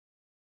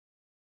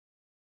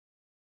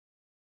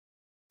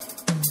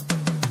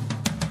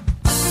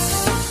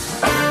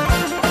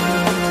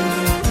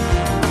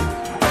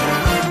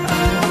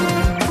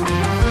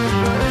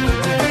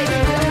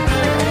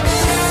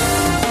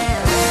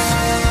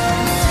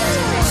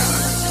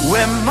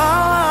Wema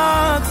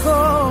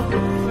wako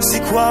si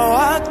kwa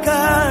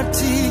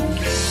wakati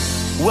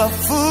wa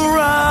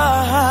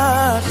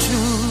furaha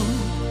tu.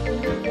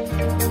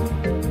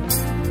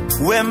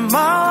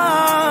 Wema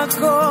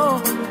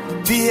wako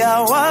pia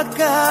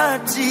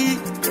wakati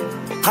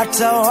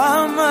hata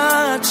wa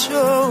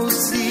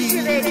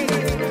machozi.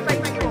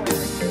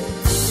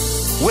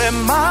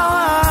 Wema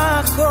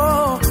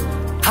wako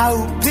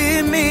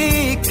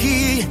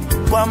haupimiki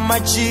kwa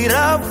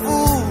majira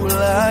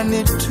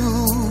fulani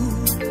tu.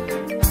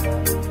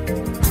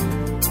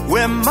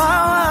 Wema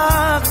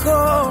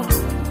wako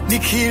ni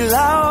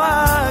kila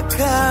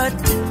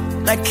wakati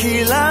na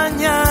kila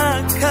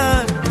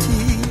nyakati.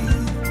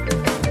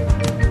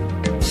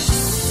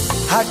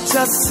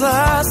 Hata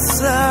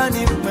sasa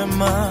ni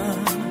mema,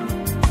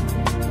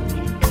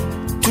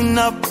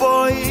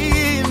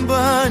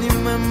 tunapoimba ni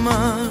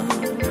mema,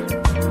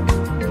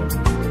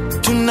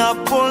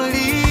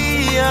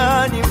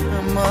 tunapolia ni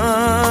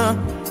mema,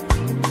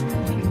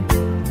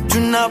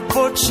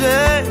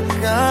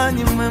 tunapocheka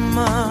ni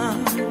mema,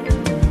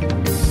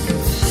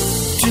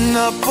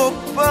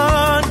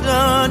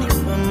 tunapopanda ni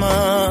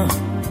mema,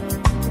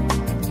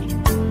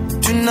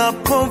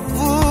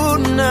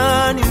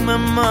 tunapovuna ni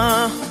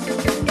mema.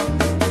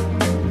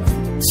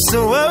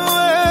 So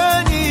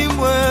wewe ni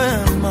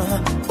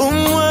mwema,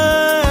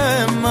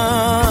 umwema,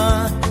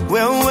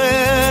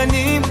 wewe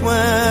ni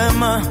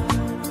mwema,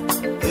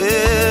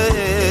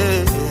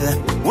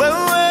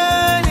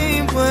 wewe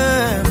ni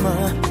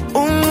mwema,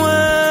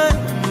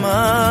 umwema,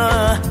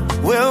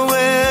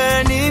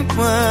 wewe ni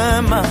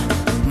mwema,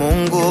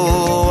 Mungu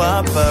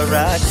wa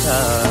baraka.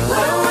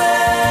 Wewe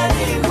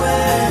ni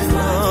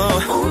mwema,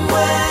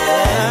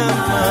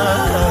 umwema,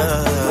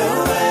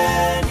 wewe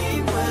ni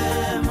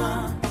mwema,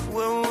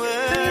 wewe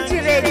ni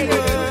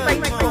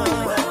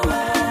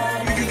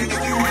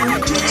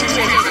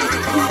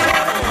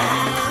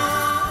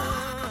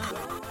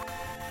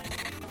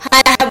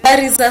Haya,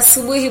 habari za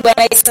asubuhi.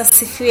 Bwana Yesu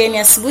asifiwe. Ni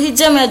asubuhi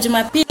njema ya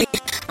Jumapili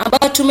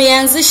ambayo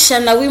tumeanzisha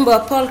na wimbo wa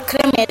Paul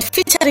Clement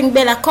featuring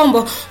Bella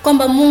Kombo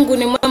kwamba Mungu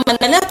ni mwema,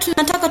 na leo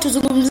tunataka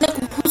tuzungumzie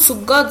kuhusu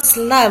God's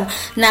love.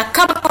 Na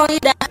kama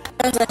kawaida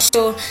kwanza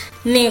show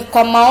ni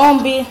kwa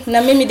maombi,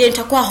 na mimi ndiye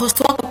nitakuwa host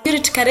wako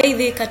Purity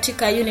Kareithi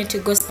katika Unity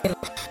Gospel.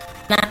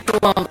 Na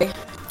tuombe.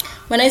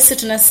 Bwana Yesu,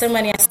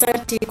 tunasema ni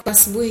asante kwa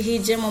asubuhi hii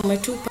njema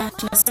umetupa.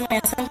 Tunasema ni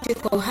asante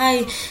kwa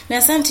uhai, na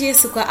asante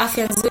Yesu kwa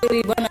afya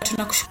nzuri. Bwana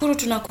tunakushukuru,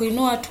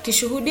 tunakuinua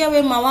tukishuhudia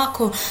wema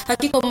wako.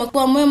 Hakika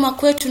umekuwa mwema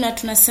kwetu, na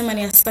tunasema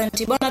ni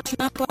asante. Bwana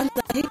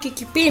tunapoanza hiki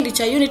kipindi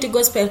cha Unity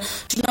Gospel,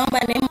 tunaomba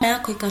neema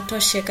yako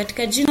ikatoshe.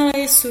 Katika jina la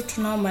Yesu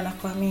tunaomba na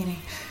kuamini.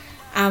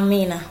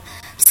 Amina.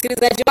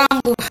 Msikilizaji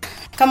wangu,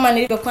 kama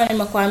nilivyokuwa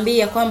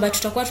nimekuambia kwamba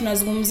tutakuwa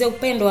tunazungumzia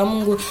upendo wa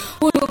Mungu.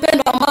 Huu ni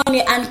upendo ambao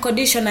ni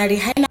unconditional,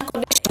 haina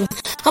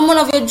conditions. Kama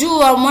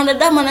unavyojua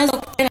mwanadamu anaweza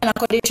kupenda na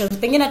conditions.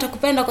 Pengine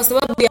atakupenda kwa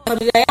sababu ya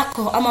familia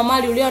yako ama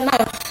mali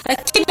ulionayo,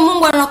 lakini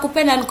Mungu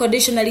anakupenda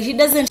unconditionally. He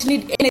doesn't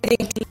need anything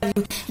to love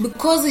you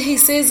because he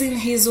says in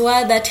his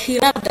word that he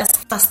loved us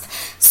first,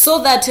 so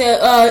that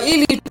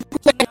ili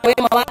tupende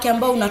wema wake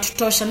ambao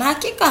unatutosha. Na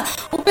hakika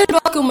upendo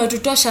wake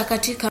umetutosha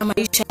katika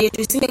maisha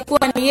yetu. Isingekuwa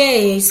ni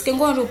yeye,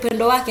 isingekuwa ni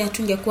upendo wake,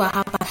 hatungekuwa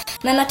hapa.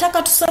 Na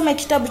nataka tusome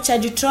kitabu cha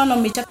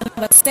Deuteronomy chapter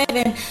number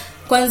 7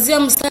 kuanzia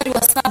mstari wa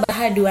 7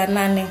 hadi wa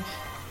 8.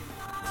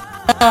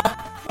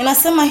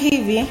 Inasema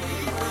hivi: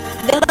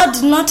 The Lord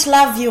did not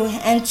love you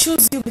and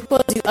choose you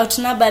because you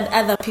outnumbered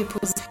other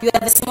peoples. You are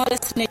the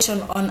smallest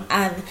nation on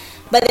earth.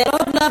 But the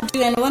Lord loved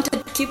you and wanted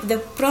to keep the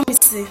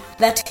promise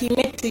that he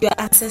made to your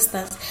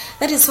ancestors.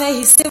 That is why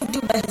he saved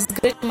you by his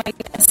great might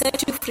and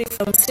set you free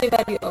from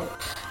slavery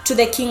to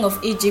the king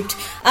of Egypt.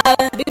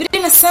 Biblia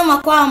inasema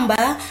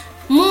kwamba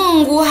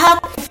Mungu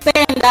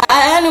hakupenda,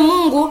 yani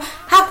Mungu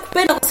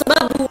hakupenda kwa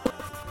sababu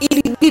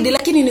ilibidi,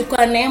 lakini ni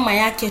kwa neema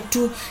yake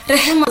tu.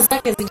 Rehema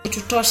zake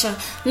zilitutosha,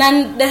 na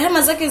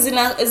rehema zake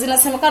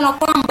zinasemekana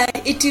kwamba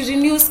it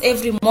renews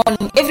every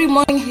morning. Every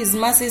morning his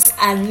mercies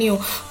are new.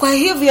 Kwa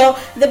hivyo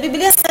the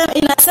Biblia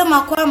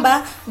inasema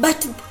kwamba but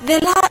the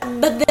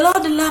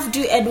Lord loved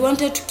you and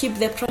wanted to keep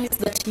the promise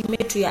that he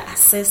made to your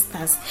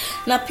ancestors.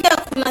 Na pia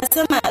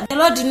kunasema the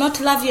Lord did not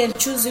love you and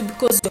choose you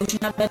because you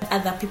outnumbered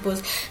other people.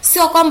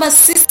 Sio kwamba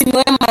sisi ni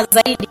wema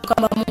zaidi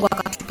kwamba Mungu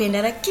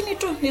akatupenda, lakini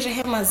tu ni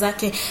rehema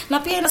zake. Na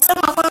pia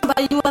inasema kwamba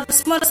you are the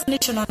smallest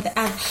nation on the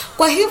earth.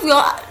 Kwa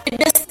hivyo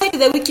despite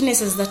the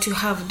weaknesses that you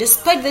have,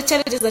 despite the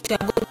challenges that you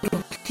are going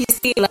through, he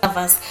still loves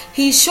us.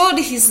 He showed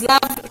his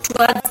love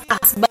towards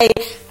us by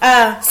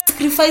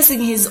sacrificing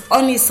his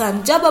only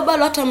son. Jambo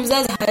ambalo hata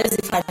mzazi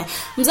hawezi fanya.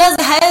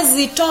 Mzazi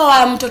hawezi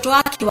toa mtoto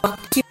wake wa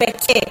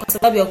kipekee kwa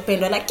sababu ya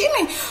upendo,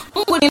 lakini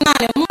Mungu ni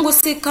nani? Mungu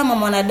si kama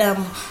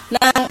mwanadamu.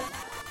 Na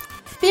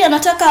pia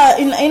nataka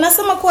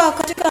inasema kuwa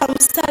katika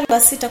mstari wa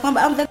 6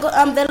 kwamba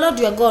I'm the Lord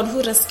your God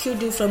who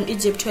rescued you from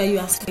Egypt where you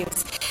are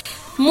slaves.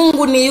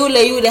 Mungu ni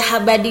yule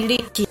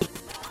habadiliki.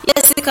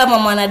 Yes, kama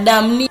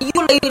mwanadamu ni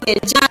yule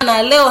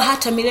jana, leo,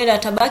 hata milele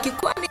atabaki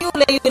kuwa ni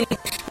yule.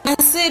 Na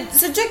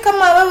sijui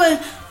kama wewe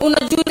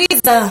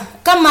unajiuliza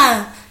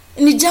kama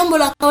ni jambo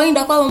la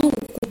kawaida kwa Mungu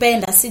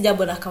kutupenda si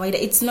jambo la kawaida.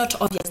 It's not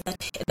obvious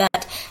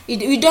that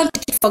we don't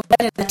take it for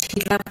granted that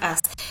he loves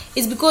us.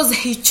 It's because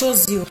he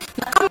chose you.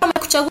 Na kama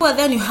amekuchagua,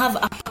 then you have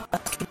a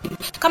purpose to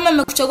live. Kama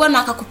amekuchagua na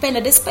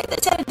akakupenda despite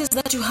the challenges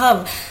that you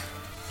have,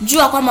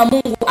 jua kwamba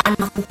Mungu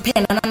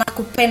anakupenda na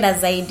anakupenda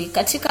zaidi.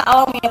 Katika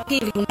awamu ya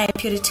pili unaye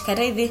Purity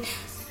Karevi,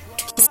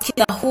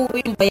 tukisikia huu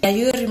wimbo ya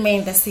You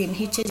Remain the Same,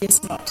 He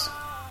Changes Not.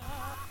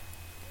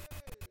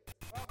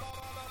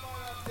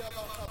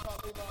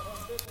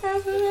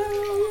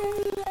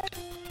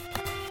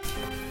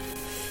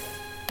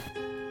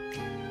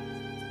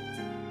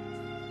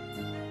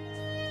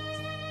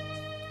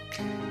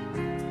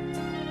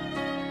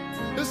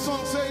 This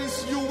song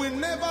says, you will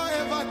never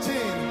ever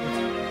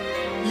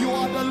change. You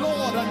are the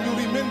Lord and you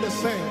remain the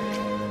same.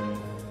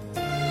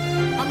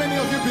 How many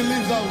of you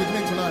believe that with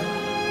me tonight?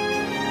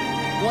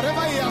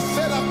 Whatever he has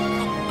said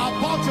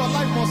about your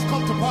life must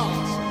come to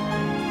pass.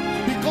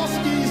 Because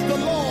he is the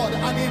Lord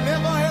and he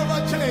never ever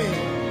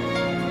changes.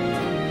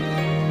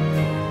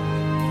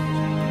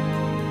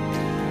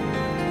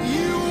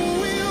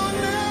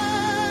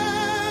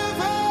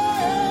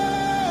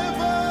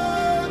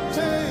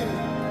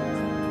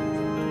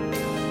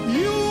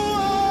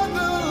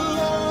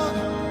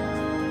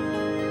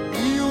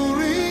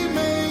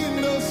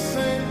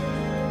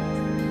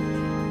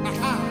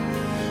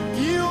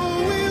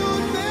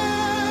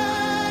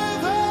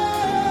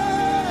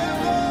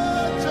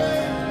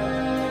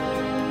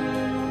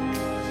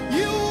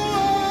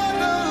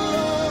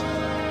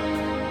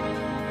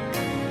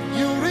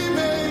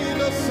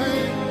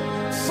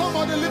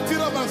 Lift it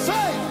up and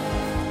say,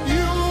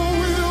 you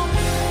will.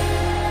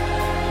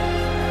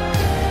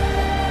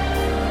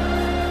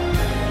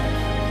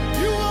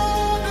 You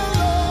are the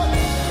Lord.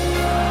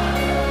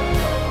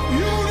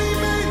 You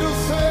remain the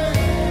same.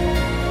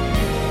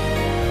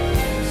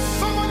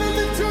 Somebody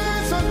lift your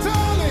hands and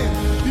tell him,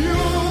 you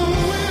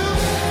will.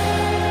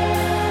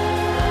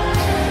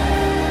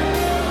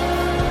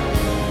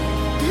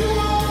 You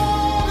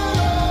are the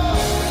Lord.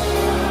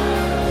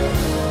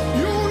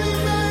 You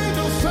remain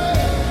the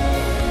same.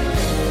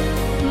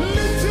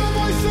 Lift your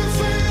voice and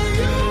say,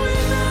 you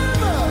will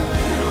never.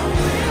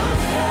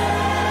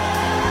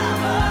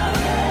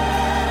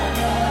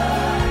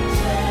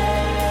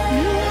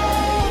 You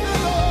are the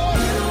Lord.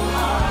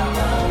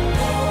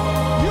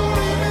 You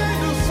remain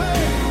the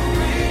same.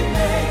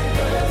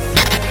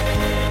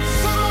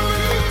 Somebody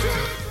lift your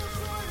hands.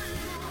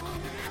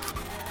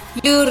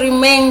 You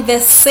Remain the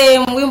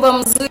Same, wimbo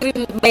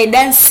mzuri by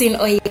Dancing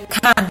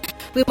Oyekan.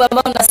 Wimbo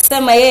ambao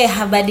unasema yeye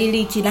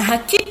habadiliki, na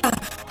hakika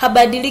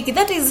habadiliki.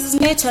 That is his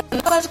nature.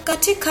 Na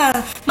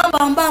katika mambo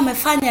ambayo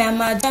amefanya ya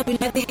maajabu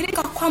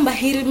inadhihirika kwamba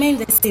he remains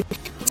the same.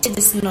 He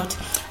changes not.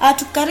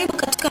 Tukaribu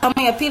katika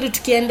awamu ya pili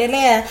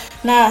tukiendelea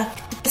na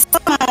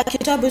kusoma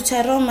kitabu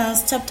cha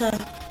Romans chapter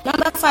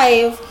number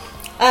 5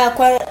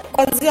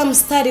 kuanzia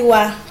mstari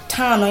wa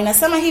 5.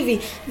 Inasema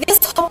hivi: This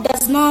hope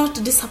does not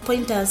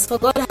disappoint us, for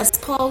God has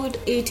poured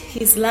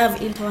his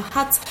love into our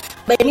hearts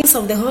by means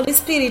of the Holy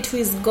Spirit, who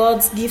is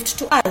God's gift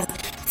to us.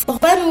 For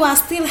when we were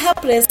still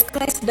helpless,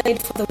 Christ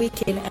died for the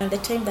wicked and the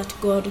time that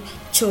God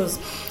chose.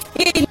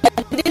 Hii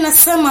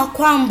inasema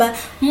kwamba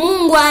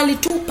Mungu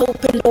alitupa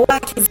upendo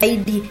wake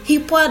zaidi. He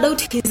poured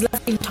out his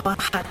love into our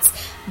hearts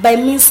by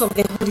means of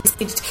the Holy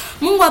Spirit.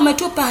 Mungu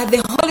ametupa the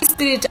Holy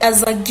Spirit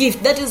as a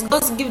gift. That is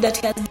God's gift that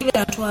he has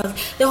given unto us.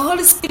 The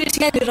Holy Spirit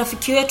ni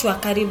rafiki wetu wa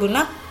karibu,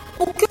 na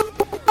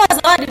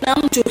ukipewa zawadi na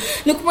mtu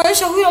ni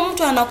kumaanisha huyo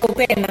mtu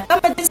anakupenda.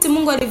 Kama jinsi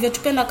Mungu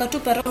alivyotupenda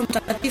akatupa Roho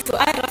Mtakatifu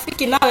awe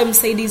rafiki nawe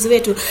msaidizi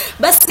wetu,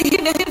 basi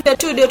hivyo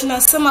tu ndio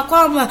tunasema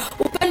kwamba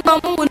upendo wa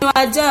Mungu ni wa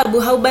ajabu,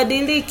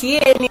 haubadiliki.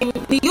 Yeye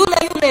ni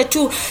yule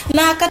tu.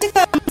 Na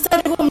katika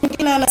mstari huu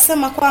mwingine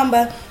anasema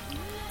kwamba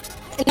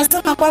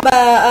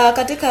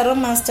katika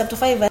Romans chapter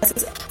 5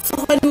 verses, for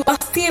when we were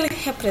still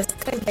helpless,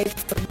 Christ died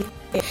for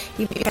us.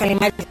 You can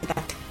imagine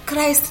that.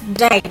 Christ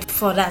died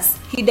for us.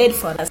 He died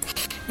for us.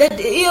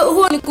 That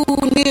huo ni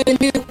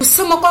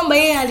kusema kwamba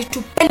yeye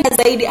alitupenda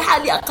zaidi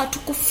hadi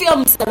akatukufia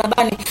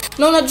msalabani.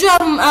 Na unajua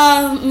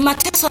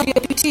mateso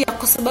aliyopitia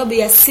kwa sababu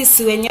ya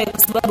sisi wenyewe, kwa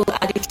sababu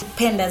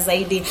alitupenda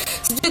zaidi.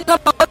 Sijui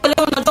kama wewe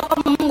leo unajua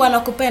kama Mungu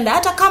anakupenda.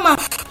 Hata kama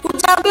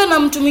hujaambiwa na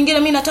mtu mwingine,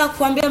 mimi nataka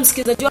kuambia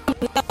msikilizaji wangu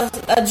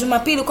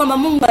Jumapili kwamba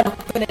Mungu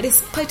anakupenda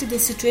despite the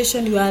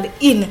situation you are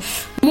in.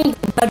 Mungu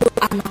bado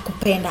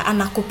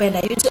anakupenda.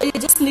 You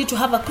just need to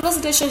have a close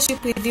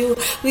relationship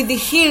with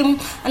him,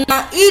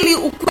 na ili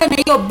ukuwe na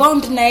hiyo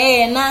bond na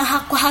yeye, na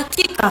kwa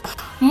hakika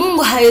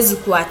Mungu hawezi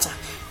kuacha.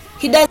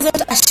 He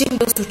doesn't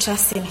ashamed us to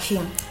trust in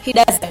him. He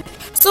doesn't.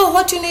 So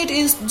what you need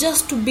is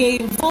just to be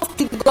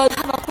involved with God,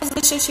 have a close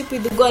relationship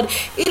with God.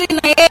 Ili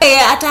na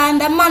yeye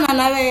ataandamana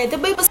na wewe. The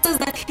Bible says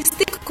that he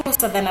stick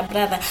closer than a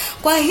brother.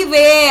 Kwa hivyo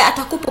yeye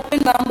atakupa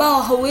upendo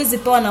ambao hauwezi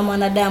pewa na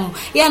mwanadamu.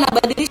 Yeye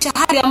anabadilisha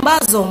hali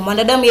ambazo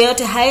mwanadamu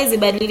yeyote hawezi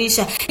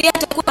badilisha. Yeye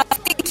atakupa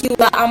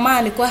rafiki wa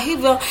amani. Kwa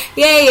hivyo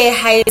yeye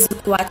hawezi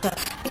kuacha.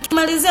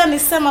 Nikimalizia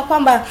nisema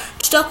kwamba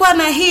tutakuwa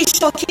na hii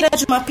show kila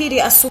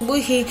Jumapili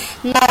asubuhi,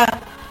 na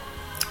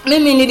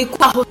Mimi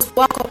nilikuwa host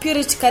wako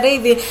Purity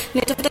Kareithi.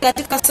 Nitafuta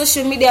katika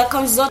social media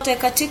accounts zote,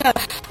 katika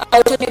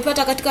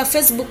utanipata katika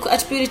Facebook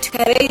 @Purity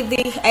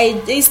Kareithi,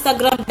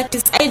 Instagram that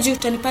is IG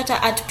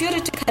utanipata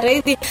 @Purity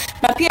Kareithi,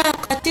 na pia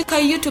katika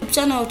YouTube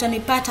channel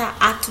utanipata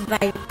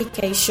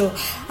 @ThePK Show.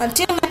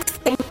 Until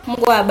next time,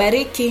 Mungu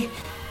awabariki.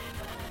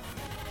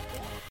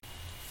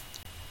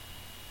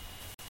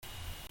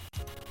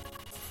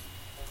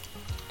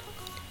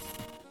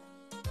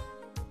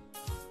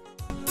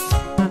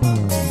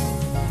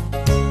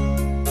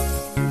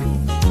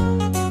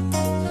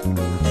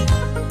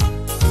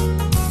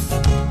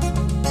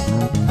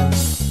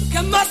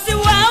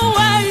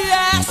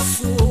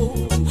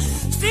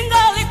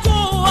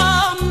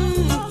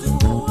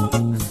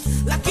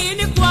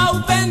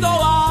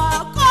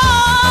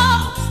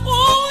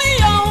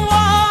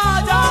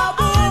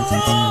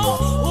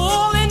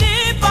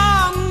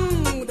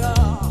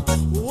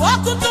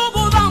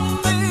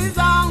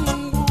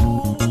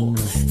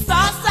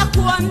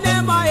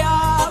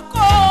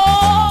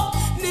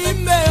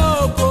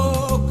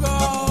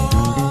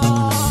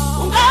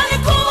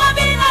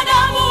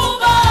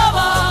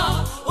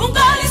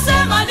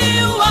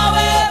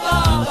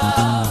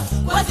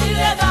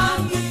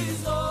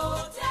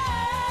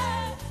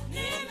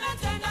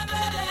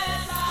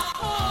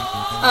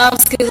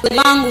 Msikilizaji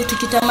wangu,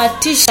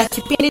 tukitamatisha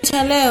kipindi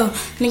cha leo,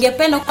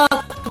 ningependa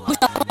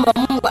kukumbusha kwamba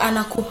Mungu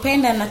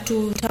anakupenda na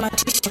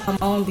tutamatisha kwa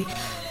maombi.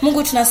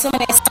 Mungu, tunasema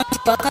ni asante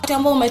kwa wakati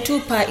ambao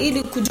umetupa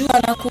ili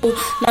kujua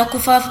na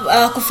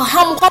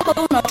kufahamu kwamba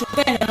wewe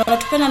unatupenda na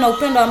unatupenda na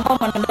upendo ambao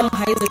mwanadamu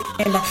hawezi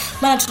kupenda.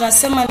 Maana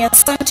tunasema ni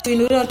asante,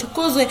 uinuliwe na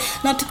tukuzwe,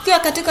 na tukiwa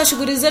katika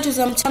shughuli zetu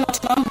za mchana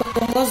tunaomba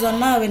kuongozwa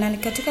nawe, na ni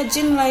katika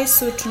jina la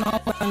Yesu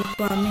tunaomba na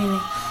kuamini.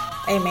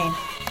 Amen.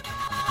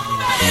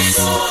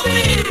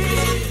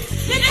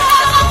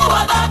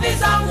 Nikatamua dhambi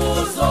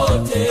zangu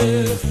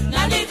zote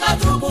na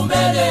nikatubu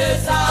mbele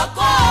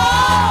zako,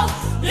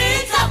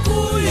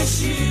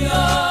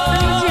 nitakuishia.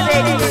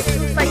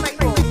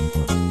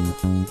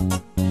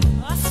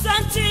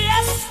 Asante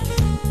Yesu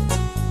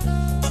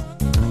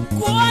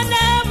kwa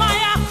neema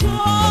yako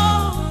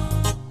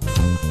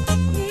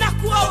na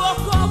kwa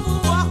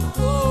wokovu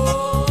wako.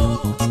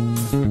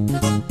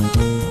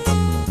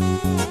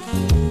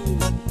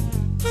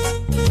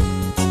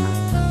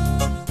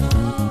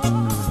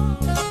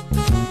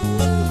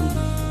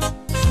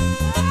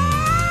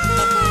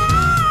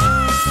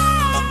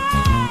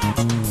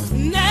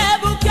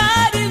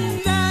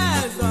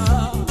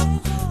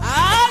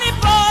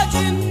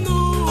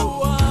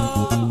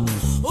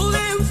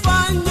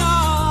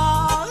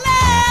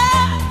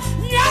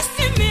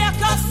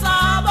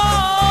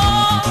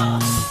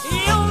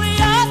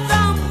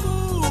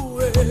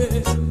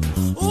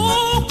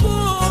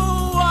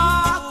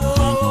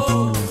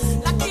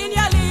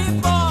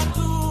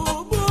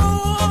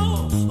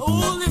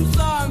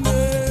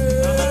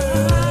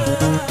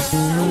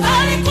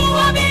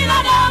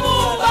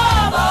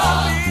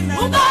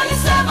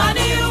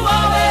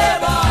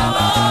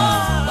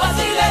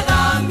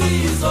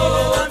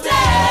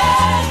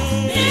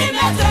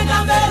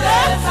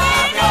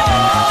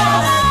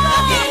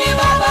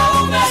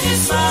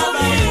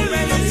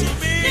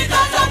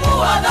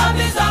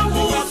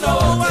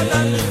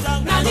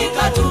 Na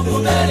nikatubu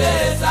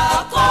mbele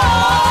zako,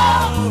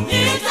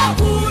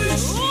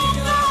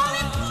 nitakuishia.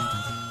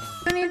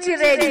 Unity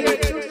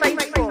Radio.